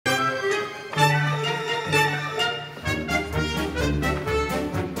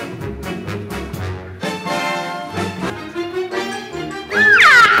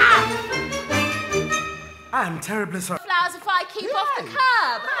terribly sorry. Flowers if I keep off the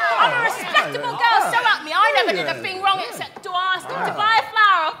curb. I'm a respectable girl, so help me. I never did a thing wrong except to ask him to buy a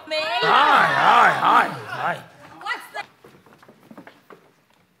flower off me. Aye. What's that?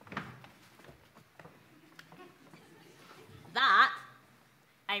 That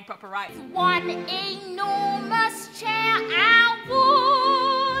ain't proper right. One enormous chair out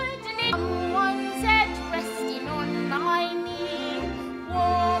wood, and someone's head resting on my knee,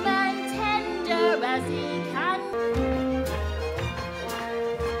 warm and tender as he can.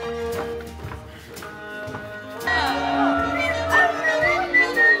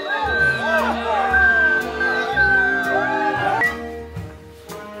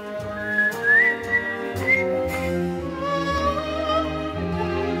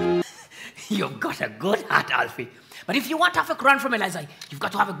 You've got a good heart, Alfie. But if you want to have a run from Eliza, you've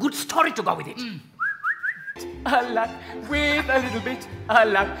got to have a good story to go with it. Alack, with a little bit,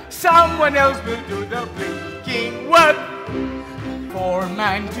 alack, someone else will do the blinking work. For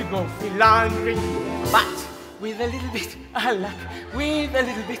man to go philandering, but with a little bit, alack, with a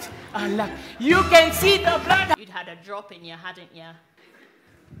little bit, alack, you can see the blood. You'd had a drop in you, hadn't you?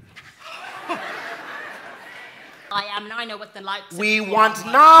 I am, and I know what the likes We of want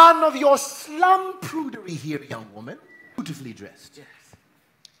none of your slum prudery here, young woman. Beautifully dressed. Yes.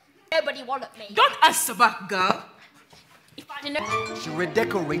 Nobody wallop me. Don't ask about girl. If I didn't know. She'll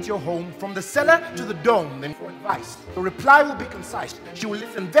redecorate your home from the cellar to the dome, then for advice. The reply will be concise. She will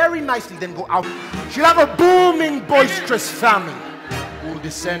listen very nicely, then go out. She'll have a booming, boisterous family who will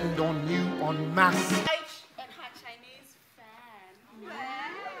descend on you en masse. And her Chinese fan.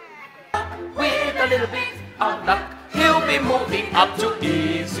 With a little bit of luck, he'll be moving up to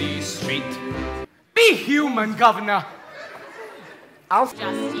Easy Street. Be human, Governor. Just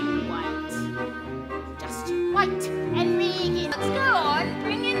you wait. Just you wait. Enrique, let's go on.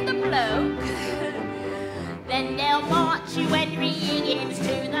 Bring in the bloke. Then they'll march you Enrique's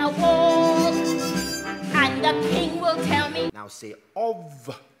to the wall. And the king will tell me. Now say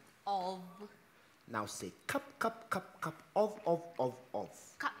of. Of. Now say cup, cup, cup, cup, of.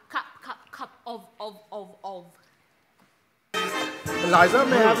 Cup, of. Eliza,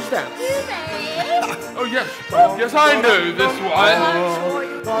 may I have a stand? You may. Oh, yes. Yes, I know this one.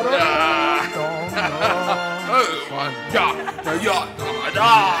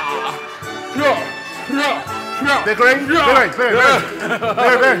 They're great. Very.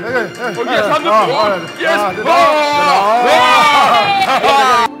 Oh, yes, I'm the one. Yes.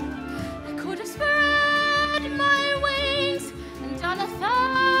 I could have spread my wings and done a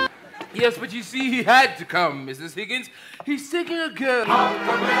third. Yes, but you see, he had to come, Mrs. Higgins. He's taking a girl.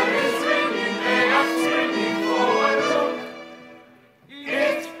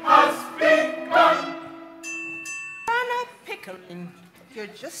 It has begun. Anna Pickering, you're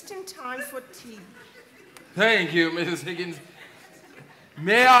just in time for tea. Thank you, Mrs. Higgins.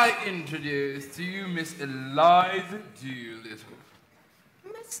 May I introduce to you Miss Eliza Doolittle?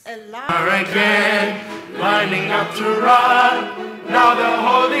 Miss Eliza. Again, lining up to run. Now they're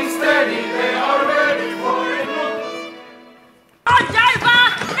holding steady, they are ready for it. On Dover!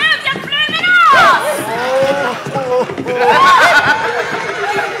 Move your blooming arse!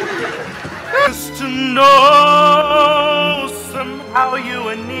 Just to know somehow you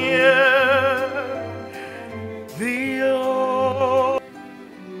are near the old.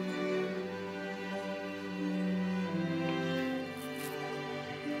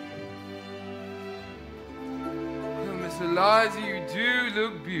 Oh, Miss Eliza, you do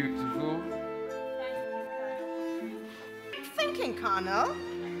look beautiful. Thinking, Colonel.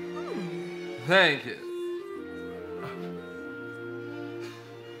 Thank you.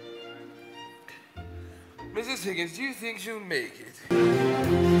 Mrs. Higgins, do you think she'll make it?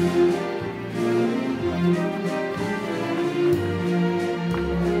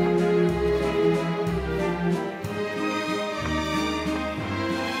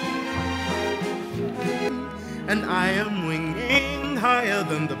 And I am winging higher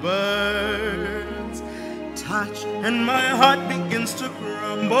than the birds. Touch, and my heart begins to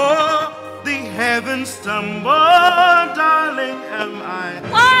crumble. The heavens stumble, darling, am I.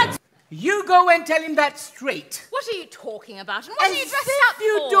 What? You go and tell him that straight. What are you talking about? And what are you dressed up for?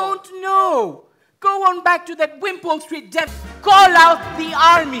 You don't know. Go on back to that Wimpole Street death. Call out the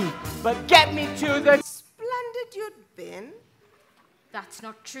army. But get me to the... Splendid you'd been. That's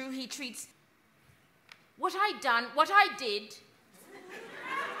not true. He treats what I did.